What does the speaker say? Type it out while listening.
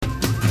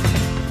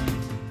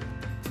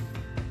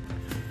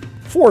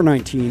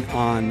419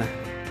 on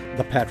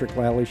the Patrick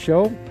Lally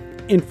Show.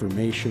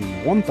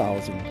 Information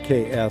 1000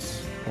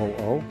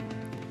 KSOO.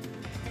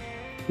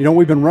 You know,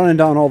 we've been running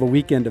down all the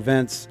weekend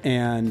events,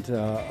 and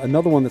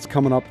another one that's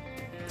coming up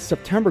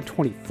September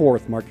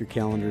 24th. Mark your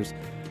calendars.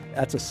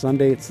 That's a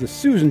Sunday. It's the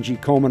Susan G.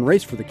 Komen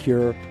Race for the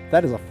Cure.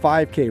 That is a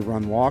 5K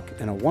run walk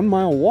and a 1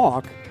 mile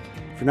walk.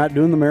 If you're not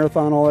doing the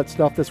marathon, all that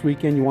stuff this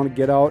weekend, you want to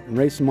get out and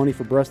raise some money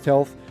for breast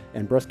health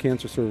and breast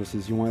cancer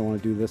services, you might want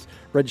to do this.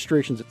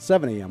 Registration's at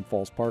 7 a.m.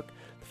 Falls Park.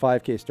 The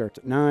 5K starts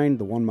at 9.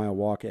 The 1 mile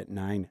walk at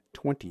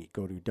 9:20.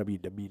 Go to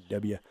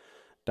www.komen.org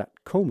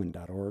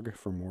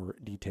for more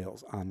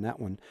details on that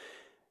one.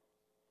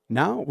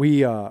 Now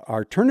we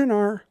are turning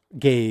our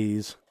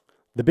gaze.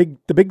 The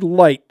big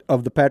light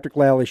of the Patrick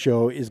Lally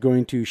Show is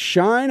going to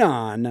shine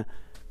on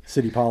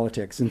city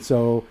politics. And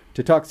so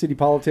to talk city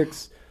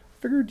politics,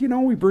 I figured,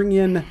 we bring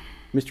in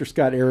Mr.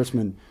 Scott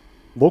Ehrisman,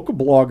 local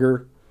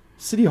blogger,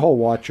 City Hall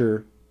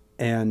watcher,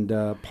 and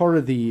part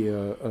of the,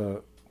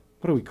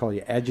 what do we call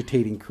you,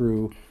 agitating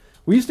crew.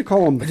 We used to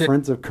call them the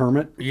Friends of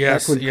Kermit.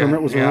 Yes. Back when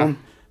Kermit was around.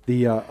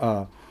 The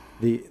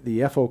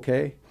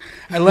FOK.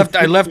 I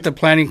left the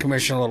Planning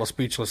Commission a little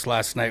speechless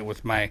last night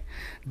with my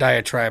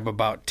diatribe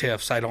about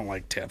TIFs. I don't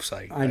like TIFs.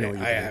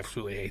 I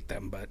absolutely hate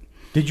them. But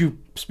did you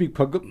speak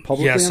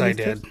publicly? Yes, on I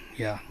these did. TIFs?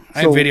 Yeah,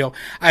 I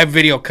have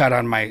video cut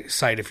on my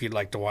site if you'd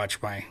like to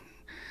watch my.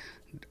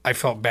 I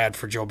felt bad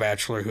for Joe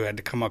Batchelor, who had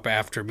to come up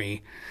after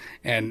me,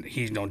 and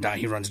he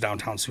runs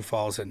downtown Sioux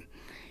Falls, and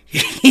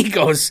he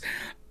goes,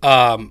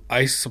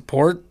 "I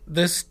support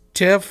this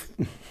TIF.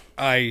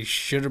 I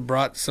should have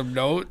brought some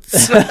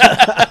notes."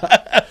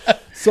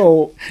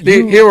 So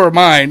here were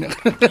mine.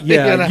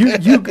 Yeah, you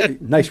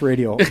nice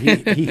radio.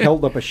 He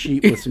held up a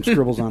sheet with some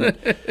scribbles on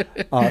it.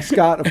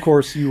 Scott, of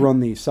course, you run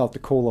the South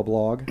Dakota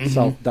blog,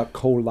 South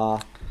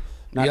Dakota,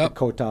 not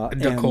Dakota.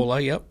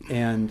 Dakota, yep.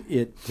 And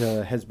it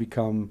has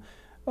become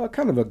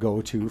kind of a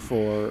go-to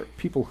for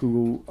people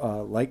who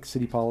like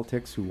city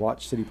politics, who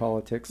watch city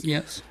politics.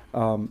 Yes.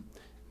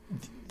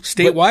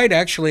 Statewide,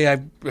 actually,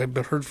 I've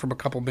heard from a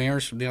couple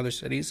mayors from the other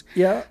cities.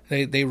 Yeah.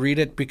 They read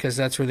it because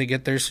that's where they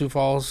get their Sioux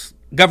Falls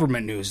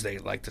government news, they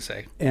like to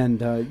say.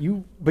 And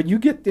you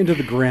get into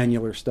the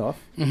granular stuff.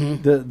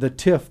 Mm-hmm. The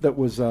TIF that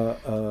was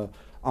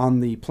on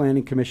the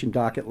Planning Commission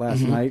docket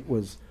last night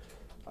was,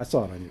 I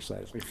saw it on your site,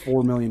 it's like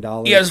 $4 million.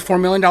 Yeah, it's a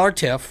 $4 million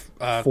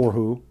TIF. For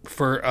who?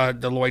 For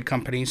the Lloyd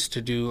companies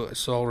to do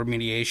soil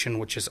remediation,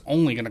 which is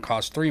only going to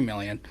cost $3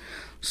 million.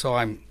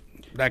 So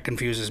that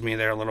confuses me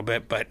there a little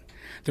bit, but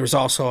there was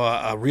also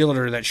a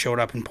realtor that showed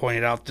up and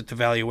pointed out that the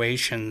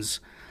valuations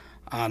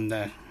on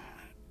the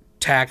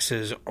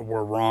taxes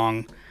were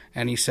wrong,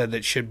 and he said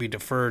that should be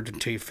deferred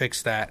until you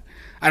fix that.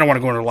 I don't want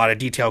to go into a lot of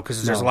detail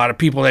because there's a lot of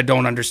people that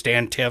don't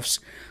understand TIFs.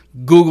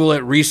 Google it,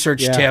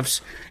 research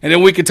TIFs, and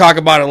then we can talk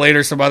about it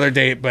later some other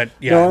date. But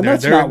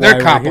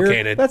they're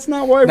complicated. That's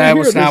not why we're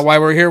here. That's not why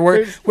we're here.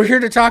 We're here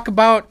to talk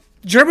about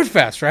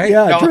Germanfest, right?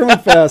 Yeah,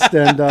 Germanfest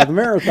and the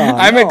marathon.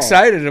 I'm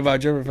excited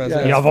about Germanfest.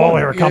 Yeah,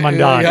 Jawohl, coming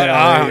down.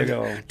 There you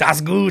go. That's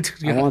good.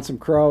 I want some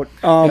kraut.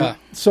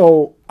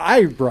 So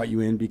I brought you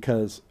in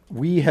because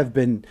we have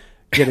been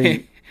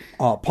getting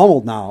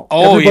pummeled now.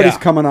 Everybody's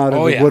coming out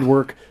of the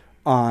woodwork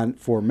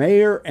for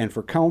mayor and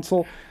for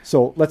council.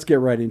 So let's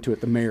get right into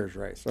it. The mayor's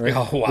race. All right?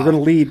 Oh, wow. We're going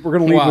to lead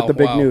with the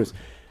big news.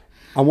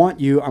 I'm going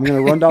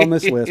to run down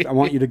this list. I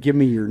want you to give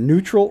me your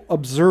neutral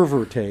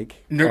observer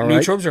take.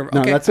 Neutral observer.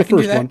 No, okay, that's the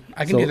first one.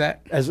 I can do that.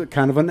 As a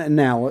kind of an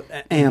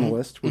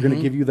analyst, we're going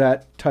to give you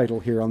that title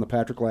here on the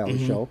Patrick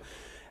Lally Show.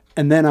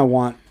 And then I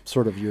want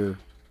sort of your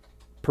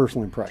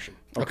personal impression.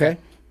 Okay?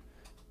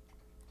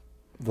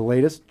 The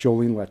latest,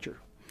 Jolene Letcher.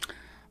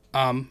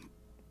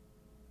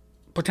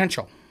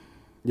 Potential.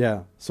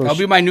 Yeah. So that'll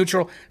be my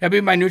neutral.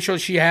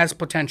 She has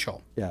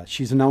potential. Yeah,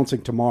 she's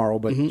announcing tomorrow,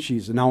 but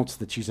she's announced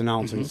that she's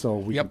announcing, so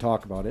we can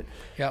talk about it.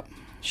 Yep.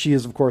 She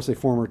is, of course, a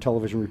former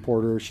television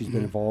reporter. She's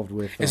been involved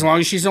with... as long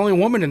as she's the only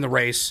woman in the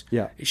race,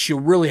 she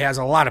really has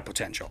a lot of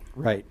potential.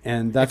 Right,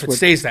 and that's if it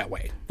stays that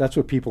way. That's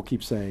what people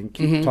keep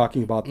saying,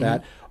 talking about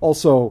that.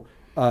 Also,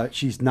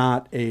 she's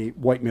not a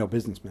white male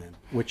businessman,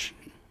 which...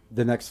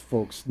 the next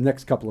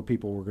couple of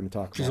people we're going to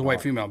talk about. She's a white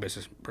female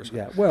business person.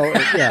 Yeah, well,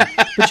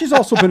 but she's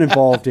also been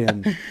involved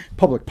in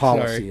public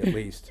policy, at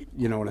least.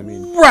 You know what I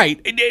mean?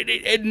 Right,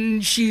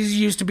 and she's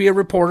used to be a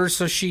reporter,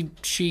 so she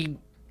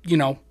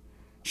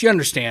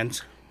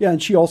understands. Yeah,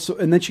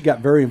 and then she got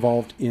very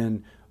involved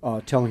in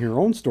telling her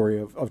own story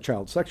of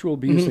child sexual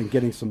abuse and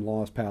getting some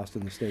laws passed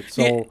in the state.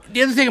 So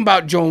the other thing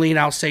about Jolene,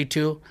 I'll say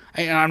too,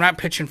 I'm not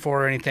pitching for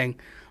her or anything,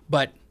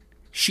 but.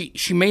 She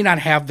may not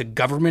have the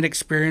government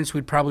experience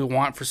we'd probably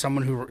want for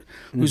someone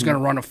who's going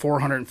to run a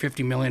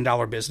 $450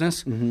 million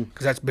business,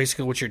 because that's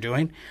basically what you're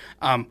doing.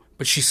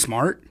 But she's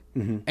smart,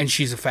 and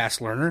she's a fast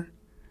learner,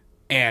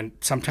 and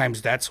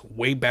sometimes that's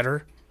way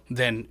better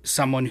than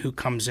someone who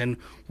comes in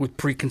with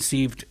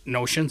preconceived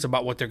notions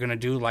about what they're going to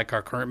do, like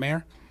our current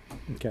mayor.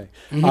 Okay.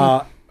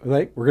 We're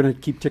going to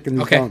keep ticking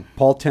these down.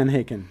 Paul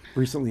Tenhaken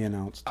recently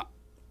announced.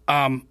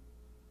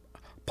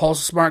 Paul's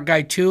a smart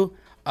guy, too.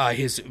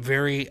 His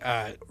very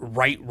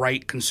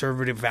right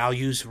conservative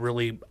values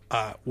really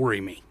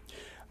worry me.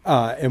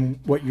 And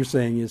what you're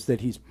saying is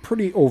that he's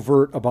pretty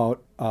overt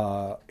about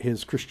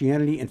his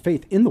Christianity and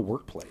faith in the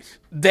workplace.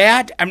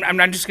 That I'm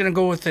not just going to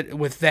go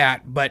with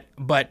that,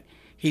 but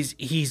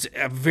he's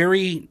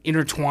very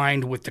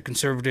intertwined with the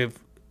conservative,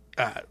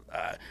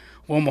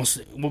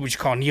 almost what would you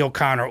call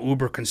neocon or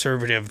uber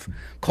conservative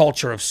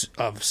culture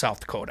of South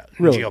Dakota.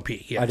 Really?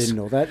 GOP. Yes. I didn't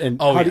know that.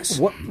 And yes.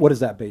 What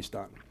is that based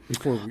on?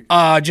 Before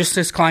we... Just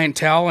his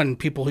clientele and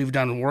people he's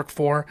done work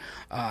for,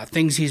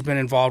 things he's been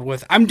involved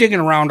with. I'm digging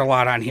around a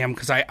lot on him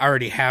because I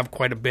already have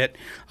quite a bit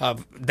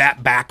of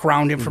that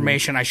background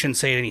information. I shouldn't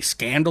say any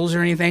scandals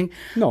or anything.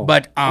 No,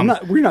 but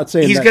we're not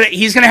saying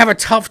he's gonna have a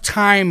tough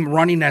time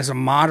running as a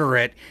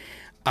moderate.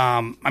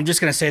 I'm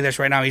just going to say this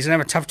right now. He's going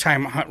to have a tough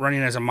time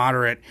running as a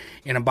moderate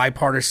in a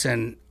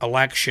bipartisan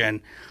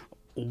election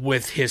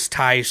with his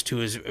ties to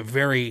his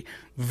very,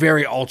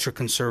 very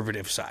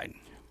ultra-conservative side.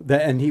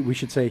 We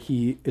should say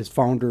he is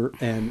founder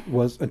and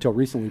was until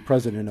recently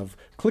president of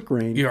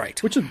ClickRain, You're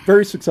right. which is a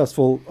very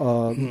successful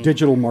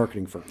digital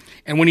marketing firm.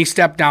 And when he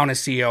stepped down as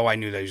CEO, I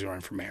knew that he was going to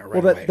run for mayor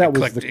right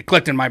away. It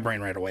clicked in my brain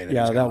right away.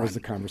 That was the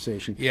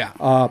conversation.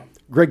 Yeah.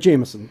 Greg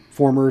Jameson,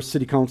 former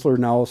city councilor,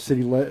 now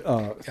state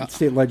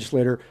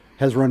legislator,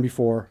 has run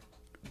before.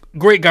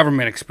 Great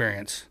government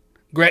experience.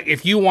 Greg,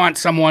 if you want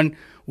someone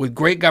with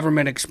great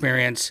government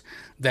experience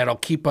that'll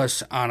keep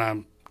us on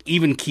a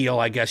even keel,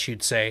 I guess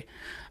you'd say,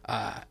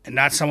 and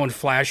not someone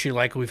flashy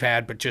like we've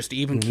had, but just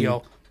even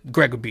keel,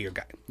 Greg would be your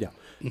guy. Yeah.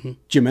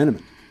 Jim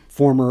Enneman,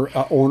 former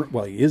owner,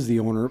 well, he is the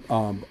owner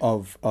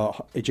of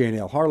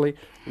J&L Harley.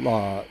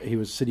 He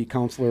was city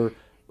councilor,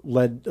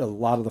 led a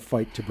lot of the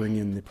fight to bring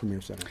in the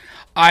Premier Center.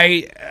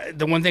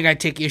 The one thing I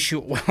take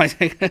issue, I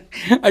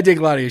take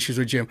a lot of issues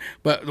with Jim,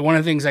 but one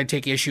of the things I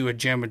take issue with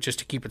Jim, just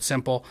to keep it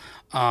simple,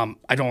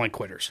 I don't like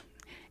quitters.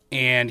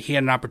 And he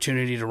had an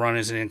opportunity to run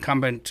as an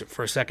incumbent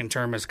for a second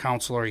term as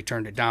councilor. He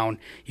turned it down.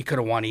 He could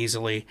have won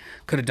easily,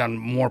 could have done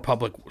more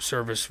public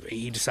service.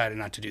 He decided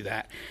not to do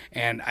that.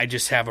 And I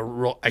just have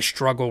I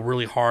struggle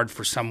really hard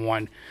for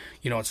someone,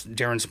 it's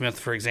Darren Smith,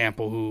 for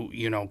example, who,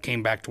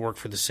 came back to work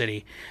for the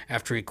city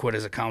after he quit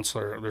as a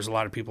councilor. There's a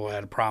lot of people who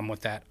had a problem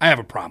with that. I have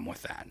a problem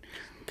with that.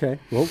 Okay,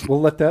 well, we'll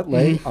let that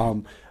lay.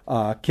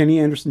 Kenny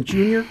Anderson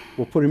Jr.,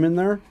 we'll put him in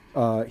there.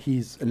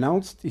 He's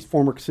announced. He's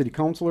former city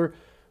councilor.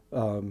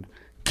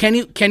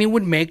 Kenny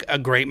would make a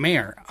great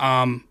mayor.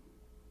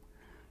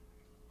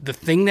 The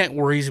thing that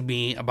worries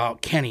me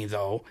about Kenny,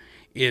 though,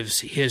 is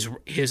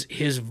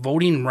his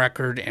voting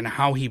record and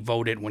how he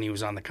voted when he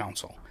was on the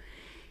council.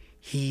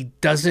 He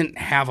doesn't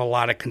have a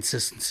lot of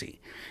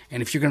consistency,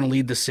 and if you're going to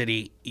lead the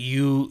city,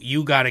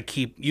 you got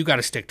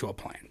to stick to a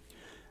plan.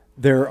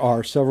 There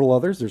are several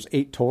others. There's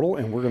 8 total,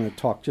 and we're going to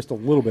talk just a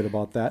little bit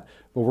about that.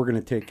 But we're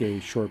going to take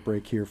a short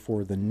break here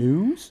for the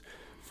news.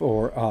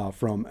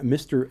 From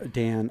Mr.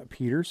 Dan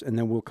Peters, and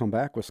then we'll come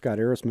back with Scott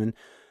Ehrisman,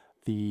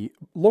 the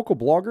local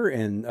blogger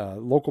and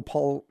local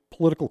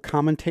political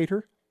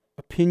commentator,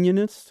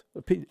 opinionist,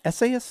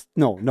 essayist?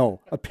 No,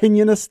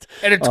 opinionist.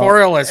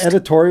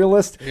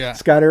 Editorialist. Yeah.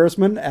 Scott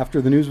Ehrisman,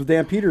 after the news with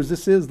Dan Peters.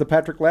 This is the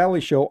Patrick Lally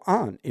Show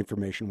on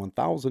Information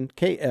 1000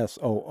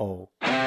 KSOO.